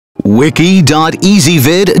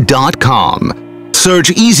wiki.ezvid.com. Search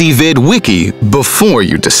EasyVid Wiki before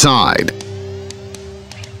you decide.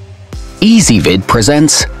 EasyVid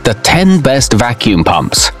presents the 10 best vacuum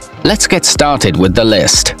pumps. Let's get started with the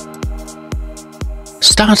list.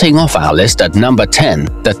 Starting off our list at number 10,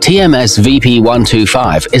 the TMS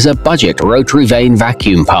VP125 is a budget rotary vane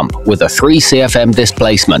vacuum pump with a 3 CFM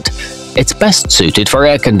displacement. It's best suited for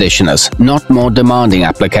air conditioners, not more demanding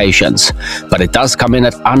applications. But it does come in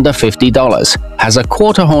at under $50, has a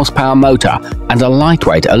 1/4 horsepower motor and a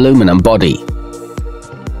lightweight aluminum body.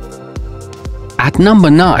 At number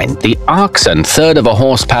 9, the Arxon 1/3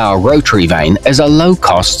 horsepower rotary vane is a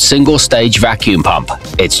low-cost single-stage vacuum pump.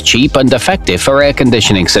 It's cheap and effective for air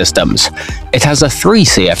conditioning systems. It has a 3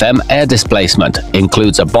 CFM air displacement,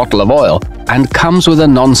 includes a bottle of oil, and comes with a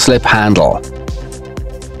non-slip handle.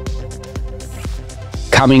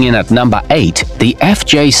 Coming in at number 8, the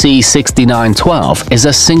FJC6912 is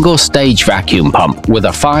a single-stage vacuum pump with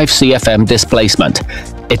a 5 CFM displacement.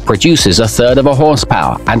 It produces a 1/3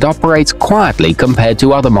 horsepower and operates quietly compared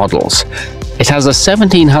to other models. It has a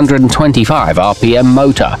 1725 RPM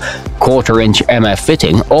motor, 1/4-inch MF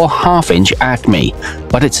fitting or 1/2-inch Acme,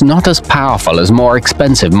 but it's not as powerful as more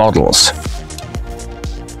expensive models.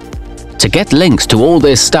 To get links to all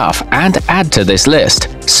this stuff and add to this list,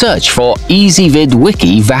 search for EasyVid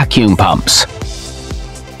Wiki vacuum pumps.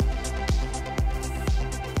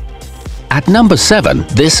 At number 7,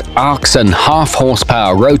 this Arxon 1/2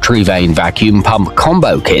 horsepower rotary vane vacuum pump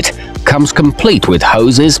combo kit comes complete with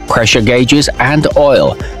hoses, pressure gauges, and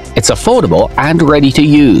oil. It's affordable and ready to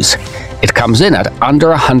use. It comes in at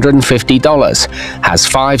under $150, has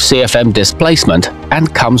 5 CFM displacement,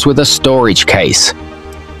 and comes with a storage case.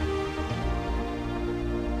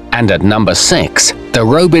 And at number 6, the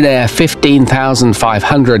Braun Air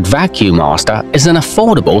 15500 Vacuum Master is an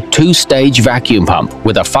affordable 2-stage vacuum pump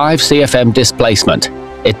with a 5 CFM displacement.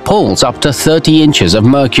 It pulls up to 30 inches of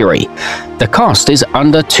mercury. The cost is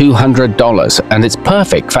under $200 and it's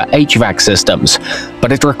perfect for HVAC systems,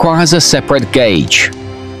 but it requires a separate gauge.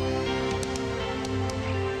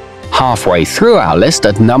 Halfway through our list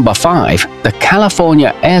at number 5, the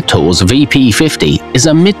California Air Tools VP50 is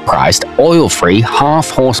a mid-priced, oil-free 1/2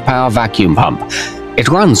 horsepower vacuum pump. It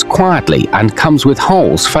runs quietly and comes with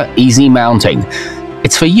holes for easy mounting.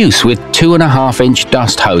 It's for use with 2.5-inch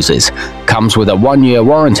dust hoses, comes with a 1-year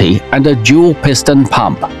warranty and a dual-piston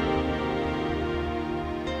pump.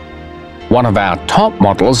 One of our top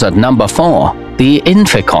models at number 4, the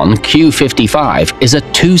Intercom Q55 is a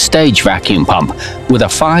 2-stage vacuum pump with a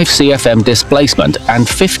 5 CFM displacement and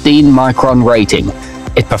 15 micron rating.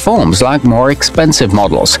 It performs like more expensive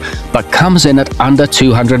models, but comes in at under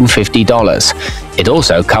 $250. It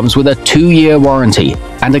also comes with a 2-year warranty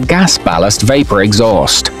and a gas ballast vapor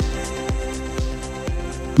exhaust.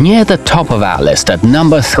 Near the top of our list at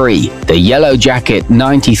number 3, the Yellow Jacket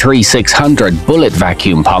 93600 Bullet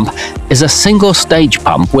Vacuum Pump is a single-stage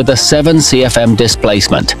pump with a 7 CFM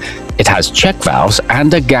displacement. It has check valves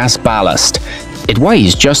and a gas ballast. It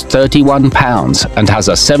weighs just 31 pounds and has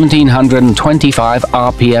a 1725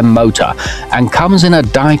 RPM motor and comes in a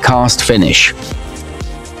die-cast finish.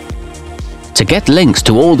 To get links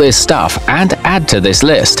to all this stuff and add to this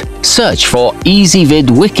list, search for EasyVid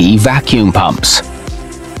Wiki vacuum pumps.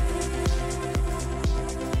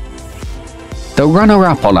 The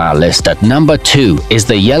runner-up on our list at number 2 is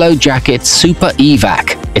the Yellow Jacket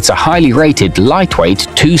Superevac. It's a highly rated, lightweight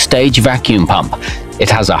 2-stage vacuum pump. It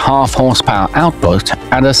has a 1/2 horsepower output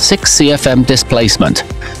and a 6 CFM displacement.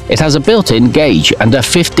 It has a built-in gauge and a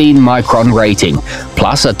 15 micron rating,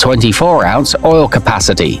 plus a 24-ounce oil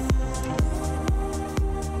capacity.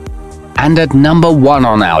 And at number 1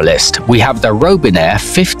 on our list, we have the Braun Air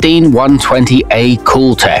 15120A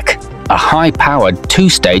Cooltech, a high-powered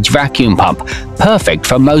 2-stage vacuum pump, perfect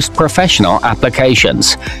for most professional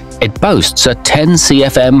applications. It boasts a 10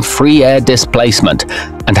 CFM free air displacement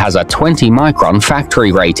and has a 20 micron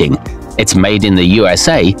factory rating. It's made in the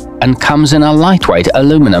USA and comes in a lightweight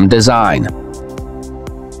aluminum design.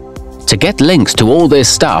 To get links to all this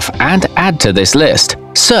stuff and add to this list,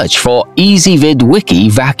 search for EasyVid Wiki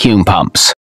vacuum pumps.